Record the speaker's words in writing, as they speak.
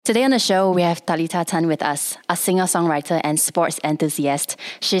Today on the show, we have Talita Tan with us, a singer-songwriter and sports enthusiast.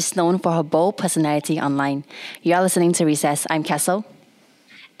 She's known for her bold personality online. You are listening to Recess. I'm Castle.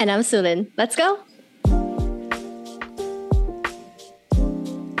 And I'm Sulin. Let's go.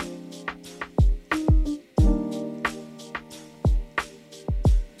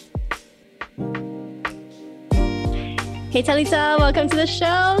 Hey Talita, welcome to the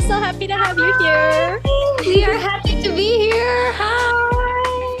show. So happy to have you here. We are happy to be here. Hi.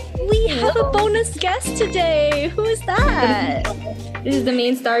 We have a bonus guest today. Who is that? This is the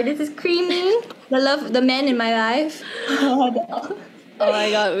main star. This is Creamy, the man in my life. Oh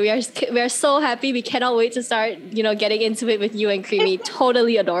my god, we are so happy. We cannot wait to start, getting into it with you and Creamy.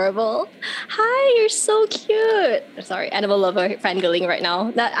 Totally adorable. Hi, you're so cute. Sorry, animal lover fangirling right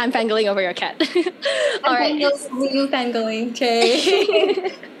now. I'm fangirling over your cat. All right. You fangirling,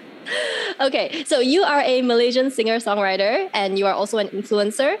 okay. Okay, so you are a Malaysian singer-songwriter and you are also an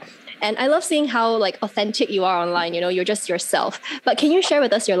influencer. And I love seeing how authentic you are online. You're just yourself. But can you share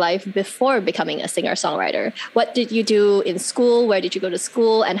with us your life before becoming a singer-songwriter? What did you do in school? Where did you go to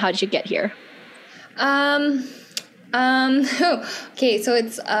school? And how did you get here? Okay, so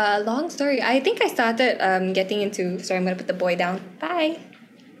it's a long story. I think I started getting into... Sorry, I'm going to put the boy down. Bye.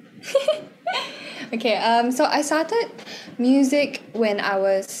 Okay, so I started music when I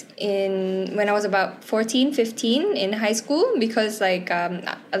was about 14, 15 in high school because I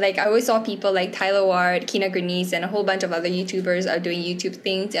always saw people like Tyler Ward, Kina Grenese, and a whole bunch of other YouTubers are doing YouTube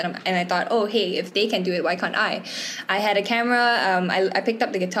things, and I thought, oh hey, if they can do it, why can't I? I had a camera, I picked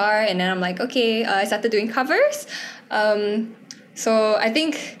up the guitar, and then I'm like, okay, I started doing covers. So I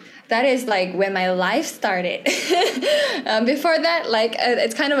think that is when my life started. Before that,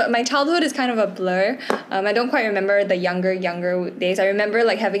 it's kind of, my childhood is kind of a blur. I don't quite remember the younger days. I remember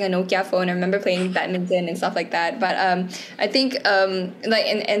having a Nokia phone. I remember playing badminton and stuff like that. But I think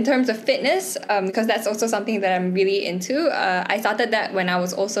in terms of fitness, because that's also something that I'm really into. I started that when I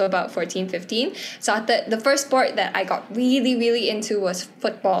was also about 14, 15. The first sport that I got really, really into was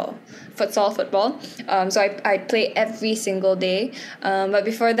football. So I played every single day. But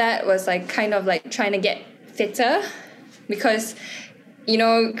before that was trying to get fitter, because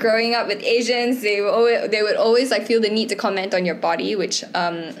growing up with Asians, they would always feel the need to comment on your body, which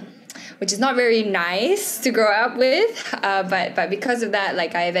is not very nice to grow up with. But because of that,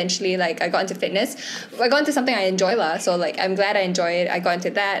 I eventually I got into fitness. I got into something I enjoy so I'm glad I enjoy it. I got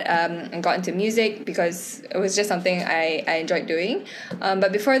into that and got into music because it was just something I enjoyed doing.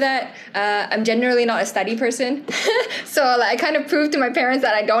 But before that, I'm generally not a study person. So I kind of proved to my parents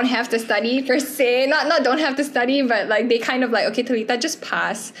that I don't have to study per se. Not don't have to study, but they kind of okay, Talita, just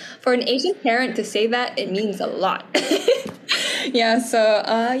pass. For an Asian parent to say that, it means a lot. Yeah, so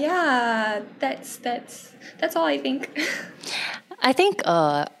that's all I think. I think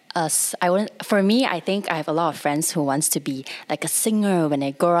for me, I think I have a lot of friends who wants to be a singer when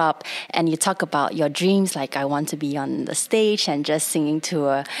they grow up, and you talk about your dreams, I want to be on the stage and just singing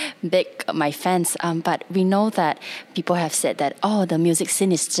to my fans. But we know that people have said that, the music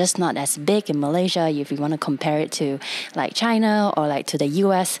scene is just not as big in Malaysia if you want to compare it to China or to the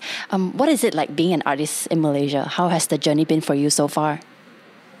US. What is it like being an artist in Malaysia? How has the journey been for you so far?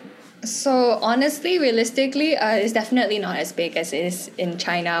 So honestly, realistically, it's definitely not as big as it is in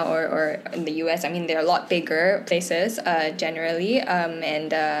China or in the US. I mean, they're a lot bigger places generally.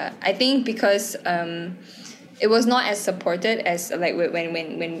 And I think because it was not as supported as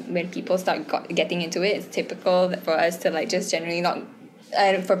when people start getting into it. It's typical for us to just generally not.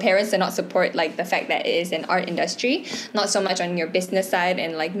 And for parents to not support the fact that it is an art industry, not so much on your business side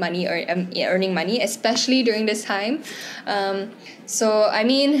and money or earning money, especially during this time. So I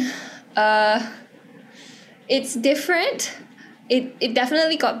mean, it's different. It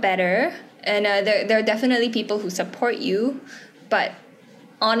definitely got better, and there are definitely people who support you, but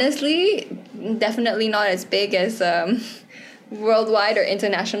honestly, definitely not as big as worldwide or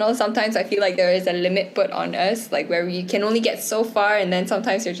international. Sometimes I feel there is a limit put on us, where we can only get so far, and then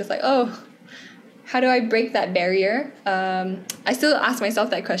sometimes you're just oh, how do I break that barrier? I still ask myself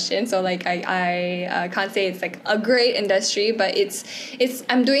that question. So I can't say it's a great industry, but it's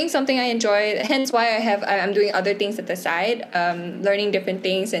I'm doing something I enjoy. Hence why I'm doing other things at the side, learning different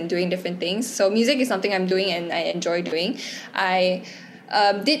things and doing different things. So music is something I'm doing and I enjoy doing. I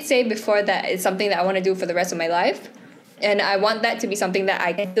did say before that it's something that I want to do for the rest of my life. And I want that to be something that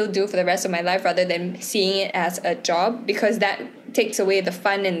I can still do for the rest of my life rather than seeing it as a job, because that takes away the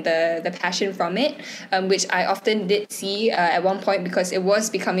fun and the passion from it, which I often did see at one point, because it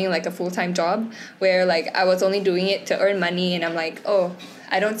was becoming a full-time job where I was only doing it to earn money, and I'm oh,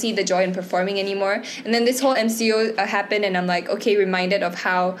 I don't see the joy in performing anymore. And then this whole MCO happened, and I'm like, okay, reminded of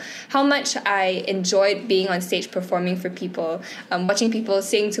how much I enjoyed being on stage performing for people, watching people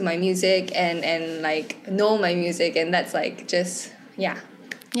sing to my music and like know my music, and that's like just yeah.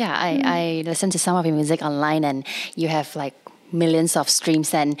 Yeah, I listen to some of your music online, and you have like millions of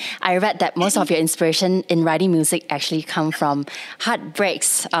streams, and I read that most of your inspiration in writing music actually come from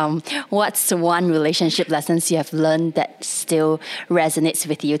heartbreaks. What's one relationship lessons you have learned that still resonates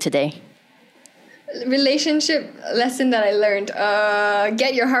with you today? Relationship lesson that I learned: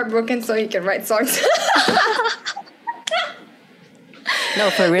 get your heart broken so you can write songs. No,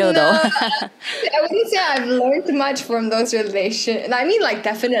 for real though. I wouldn't say I've learned much from those relations. I mean, like,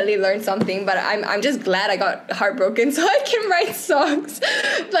 definitely learned something, but I'm just glad I got heartbroken so I can write songs.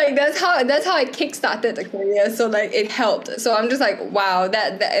 Like, that's how I kickstarted the career. So like, it helped. So I'm just like, wow,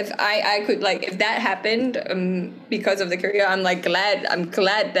 that if I could, like, if that happened because of the career, I'm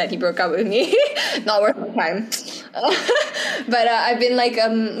glad that he broke up with me. Not worth my time. But I've been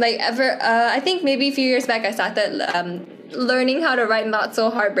I think maybe a few years back I started learning how to write not so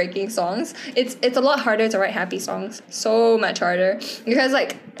heartbreaking songs. It's a lot harder to write happy songs, so much harder, because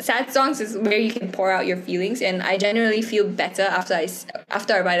like sad songs is where you can pour out your feelings, and I generally feel better after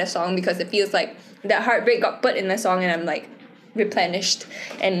I write a song, because it feels like that heartbreak got put in the song and I'm like replenished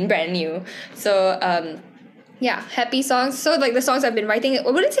and brand new. So yeah, happy songs. So like the songs I've been writing, I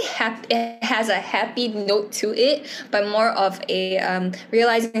wouldn't say it has a happy note to it, but more of a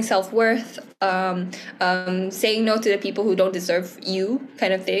realizing self-worth, saying no to the people who don't deserve you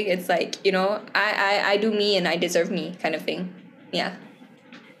kind of thing. It's like, you know, I do me and I deserve me kind of thing. Yeah.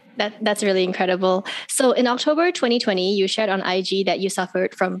 That's really incredible. So in October 2020, you shared on IG that you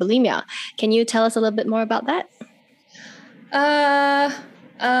suffered from bulimia. Can you tell us a little bit more about that?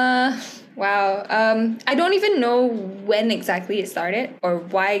 Wow. I don't even know when exactly it started or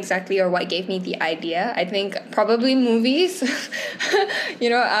why exactly or what gave me the idea. I think probably movies, you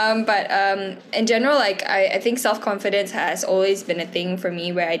know, but in general, like I think self-confidence has always been a thing for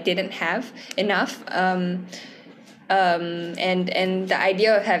me where I didn't have enough. And the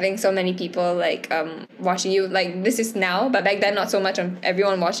idea of having so many people like watching you, like this is now, but back then not so much on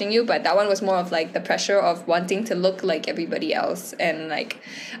everyone watching you, but that one was more of like the pressure of wanting to look like everybody else, and like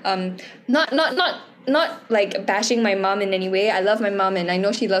not like bashing my mom in any way. I love my mom and I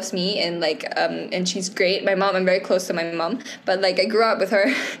know she loves me, and like and she's great. My mom, I'm very close to my mom, but like I grew up with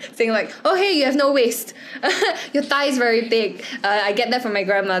her saying like, oh hey, you have no waist, your thigh is very big. I get that from my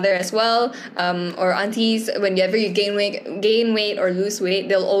grandmother as well, or aunties. Whenever you gain weight or lose weight,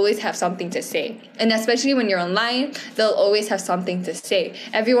 they'll always have something to say, and especially when you're online, they'll always have something to say.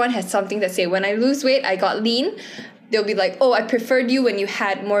 Everyone has something to say. When I lose weight, I got lean, they'll be like, oh, I preferred you when you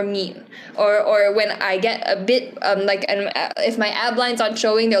had more meat. Or when I get a bit, if my ab lines aren't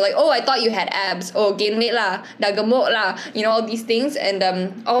showing, they're like, oh, I thought you had abs. Oh, gain weight lah, dah gemuk lah. You know, all these things. And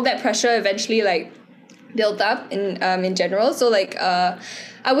all that pressure eventually, like, built up in general. So, like, I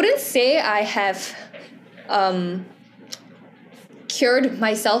wouldn't say I have cured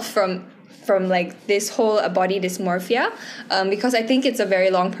myself from like this whole body dysmorphia, because I think it's a very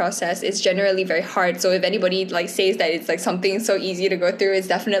long process. It's generally very hard. So if anybody like says that it's like something so easy to go through, it's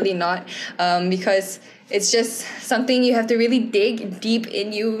definitely not, because it's just something you have to really dig deep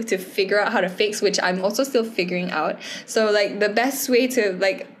in you to figure out how to fix, which I'm also still figuring out. So like the best way to,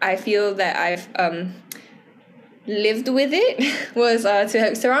 like, I feel that I've lived with it was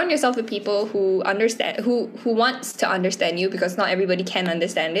to surround yourself with people who understand, who wants to understand you, because not everybody can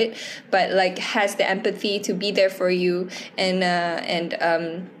understand it, but like has the empathy to be there for you, and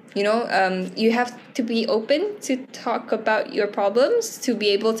you know, you have to be open to talk about your problems, to be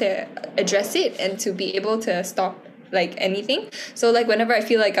able to address it, and to be able to stop like anything. So like whenever I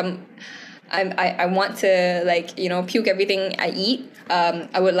feel like I want to, like, you know, puke everything I eat,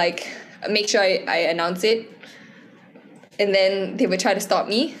 I would like make sure I announce it. And then they would try to stop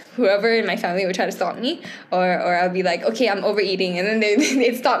me. Whoever in my family would try to stop me. Or I'll be like, okay, I'm overeating. And then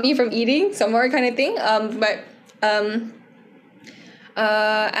they'd stop me from eating some more kind of thing.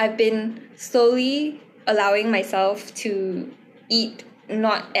 I've been slowly allowing myself to eat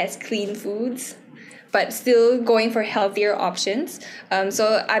not as clean foods, but still going for healthier options.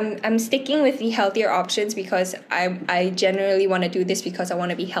 So I'm sticking with the healthier options because I generally want to do this because I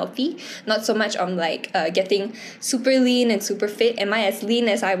want to be healthy, not so much on like getting super lean and super fit. Am I as lean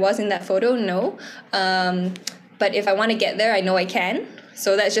as I was in that photo? No. But if I want to get there, I know I can.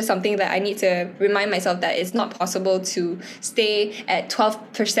 So that's just something that I need to remind myself that it's not possible to stay at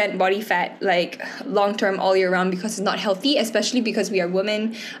 12% body fat like long term all year round, because it's not healthy, especially because we are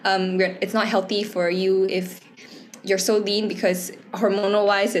women. It's not healthy for you if you're so lean because hormonal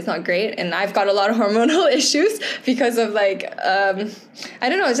wise it's not great, and I've got a lot of hormonal issues because of like I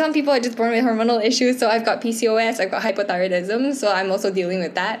don't know, some people are just born with hormonal issues. So I've got PCOS, I've got hypothyroidism, so I'm also dealing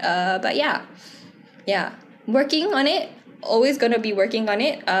with that. But yeah, working on it, always gonna be working on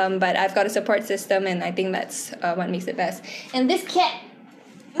it, but I've got a support system, and I think that's what makes it best. And this cat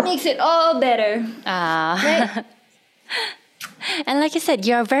makes it all better. Right? And like you said,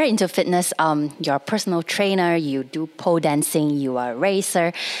 you're very into fitness. You're a personal trainer, you do pole dancing, you are a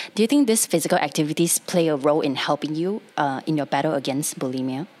racer. Do you think these physical activities play a role in helping you in your battle against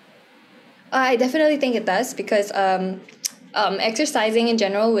bulimia? I definitely think it does, because exercising in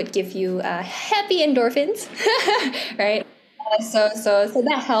general would give you happy endorphins, right? So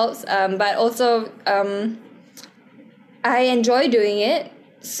that helps. But also, I enjoy doing it.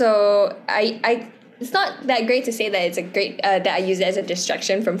 So I it's not that great to say that it's a great that I use it as a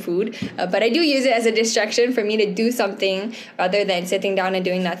distraction from food, but I do use it as a distraction for me to do something rather than sitting down and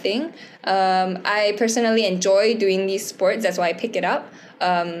doing nothing. I personally enjoy doing these sports. That's why I pick it up.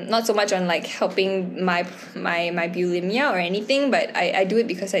 Not so much on like helping my bulimia or anything, but I do it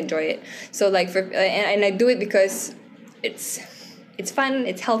because I enjoy it. So like and I do it because it's fun,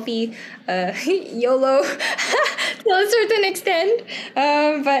 it's healthy, YOLO to a certain extent.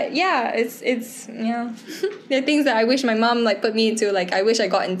 But yeah, it's there are things that I wish my mom like put me into. Like I wish I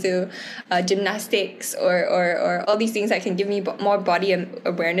got into gymnastics or all these things that can give me more body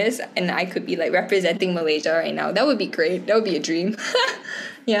awareness, and I could be like representing Malaysia right now. That would be great. That would be a dream.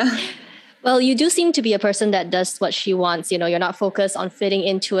 Yeah. Well, you do seem to be a person that does what she wants. You know, you're not focused on fitting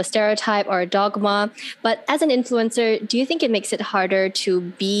into a stereotype or a dogma. But as an influencer, do you think it makes it harder to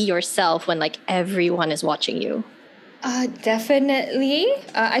be yourself when like everyone is watching you? Definitely.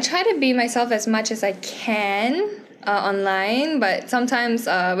 I try to be myself as much as I can online, but sometimes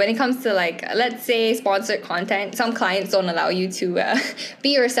when it comes to like, let's say sponsored content, some clients don't allow you to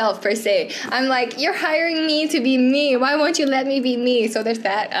be yourself per se. I'm like, you're hiring me to be me. Why won't you let me be me? So there's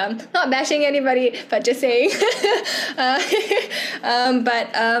that. Not bashing anybody, but just saying.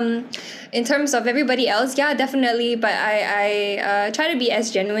 In terms of everybody else, yeah, definitely. But I try to be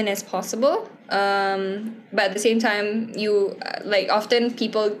as genuine as possible. But at the same time, you like often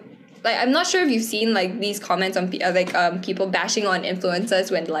people. Like, I'm not sure if you've seen like these comments on people bashing on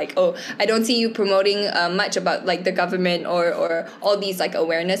influencers when like, oh, I don't see you promoting much about like the government or all these like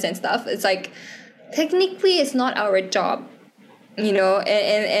awareness and stuff. It's like technically it's not our job, you know,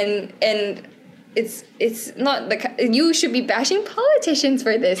 and it's not you should be bashing politicians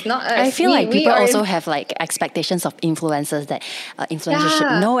for this, not us. I feel like people also have like expectations of influencers that influencers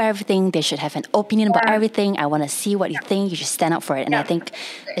should know everything. They should have an opinion about everything. I want to see what you think. You should stand up for it. And I think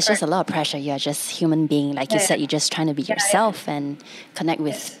it's just a lot of pressure. You're just human being, like you said. You're just trying to be yourself and connect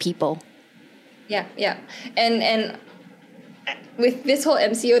with people. Yeah, and with this whole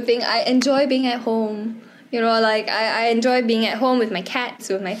MCO thing, I enjoy being at home. You know, like I enjoy being at home with my cats,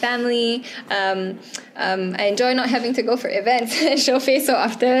 with my family. I enjoy not having to go for events and show face so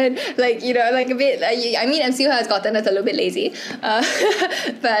often. Like, you know, like a bit. I mean, MCU has gotten us a little bit lazy,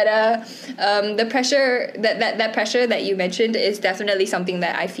 but the pressure that pressure that you mentioned is definitely something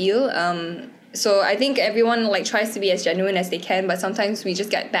that I feel. So I think everyone like tries to be as genuine as they can, but sometimes we just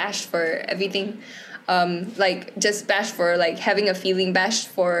get bashed for everything. Like just bashed for like having a feeling, bashed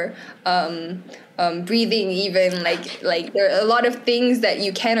for breathing, even like there are a lot of things that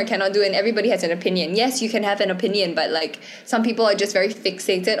you can or cannot do, and everybody has an opinion. Yes, you can have an opinion, but like some people are just very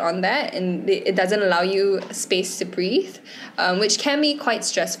fixated on that, and it doesn't allow you space to breathe, which can be quite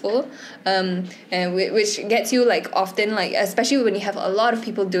stressful, and which gets you like often, like especially when you have a lot of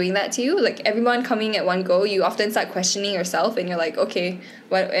people doing that to you, like everyone coming at one go, you often start questioning yourself, and you're like, okay,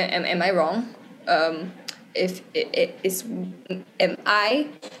 what am I wrong? If it is, am I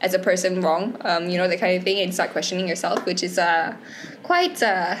as a person wrong? You know, that kind of thing, and start questioning yourself, which is quite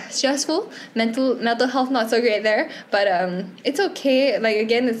stressful. Mental health not so great there, but it's okay. Like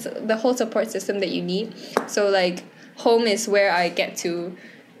again, it's the whole support system that you need. So like home is where I get to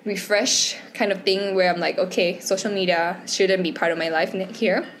refresh, kind of thing, where I'm like, okay, social media shouldn't be part of my life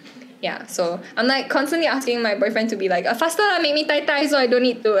here. Yeah, so I'm like constantly asking my boyfriend to be like, faster make me tai so I don't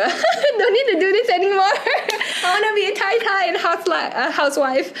need to do this anymore. I want to be a tai and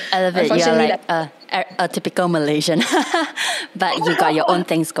housewife. I love it. You're like a typical Malaysian, but you got your own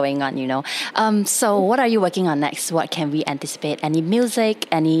things going on, you know. So what are you working on next? What can we anticipate? Any music?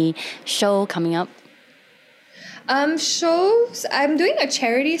 Any show coming up? Shows. I'm doing a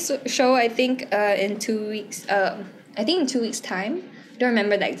charity show. I think in 2 weeks. I think in 2 weeks' time. Don't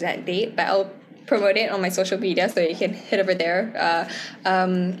remember the exact date, but promote it on my social media, so you can head over there.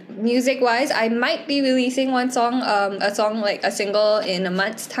 Music wise, I might be releasing one song, a single in a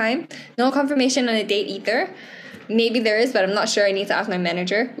month's time. No confirmation on a date either. Maybe there is, but I'm not sure. I need to ask my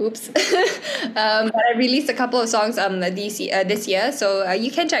manager. Oops. But I released a couple of songs this year, so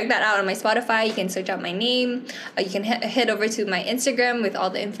you can check that out on my Spotify. You can search out my name. You can head over to my Instagram with all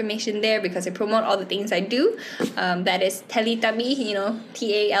the information there, because I promote all the things I do. That is Talithabe,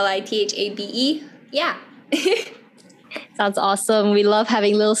 Talithabe. Yeah. Sounds awesome. We love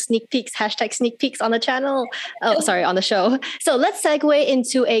having little sneak peeks, #sneak peeks on the channel. Oh, sorry, on the show. So let's segue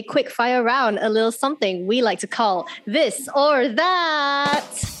into a quick fire round, a little something we like to call this or that.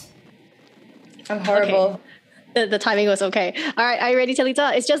 I'm horrible. Okay. The timing was okay. All right, are you ready,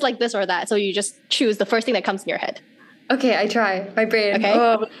 Talita? It's just like this or that. So you just choose the first thing that comes in your head. Okay, I try. My brain. Okay.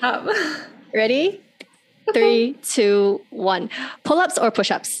 Oh, what's up? Ready? 3, 2, 1. Pull-ups or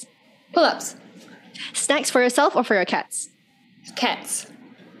push-ups? Pull-ups. Snacks for yourself or for your cats? Cats.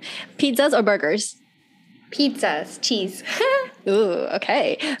 Pizzas or burgers? Pizzas. Cheese. Ooh,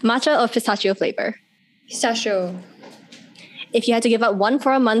 okay. Matcha or pistachio flavor? Pistachio. If you had to give up one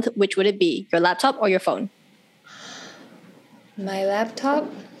for a month, which would it be? Your laptop or your phone? My laptop.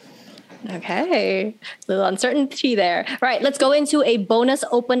 Okay. A little uncertainty there. Right, let's go into a bonus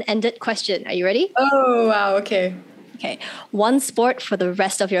open-ended question. Are you ready? Oh, wow. Okay. Okay. One sport for the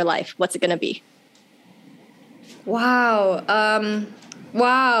rest of your life. What's it going to be? Wow.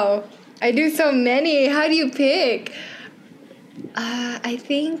 Wow. I do so many. How do you pick? I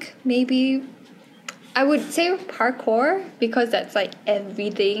think maybe I would say parkour, because that's like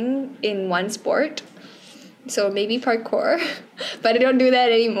everything in one sport. So maybe parkour, but I don't do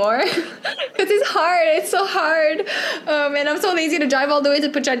that anymore because it's hard. It's so hard, and I'm so lazy to drive all the way to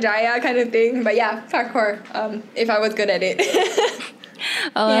Putrajaya kind of thing. But yeah, parkour. If I was good at it.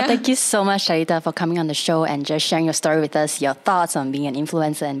 Thank you so much, Talita, for coming on the show and just sharing your story with us, your thoughts on being an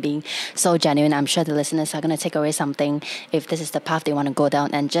influencer and being so genuine. I'm sure the listeners are going to take away something if this is the path they want to go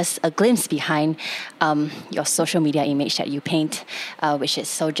down, and just a glimpse behind your social media image that you paint, which is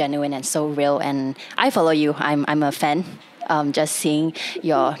so genuine and so real. And I follow you. I'm a fan. Just seeing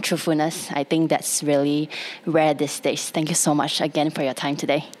your truthfulness, I think that's really rare these days. Thank you so much again for your time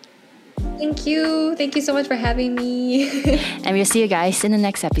today. Thank you. Thank you so much for having me. And we'll see you guys in the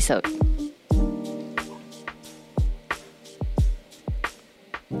next episode.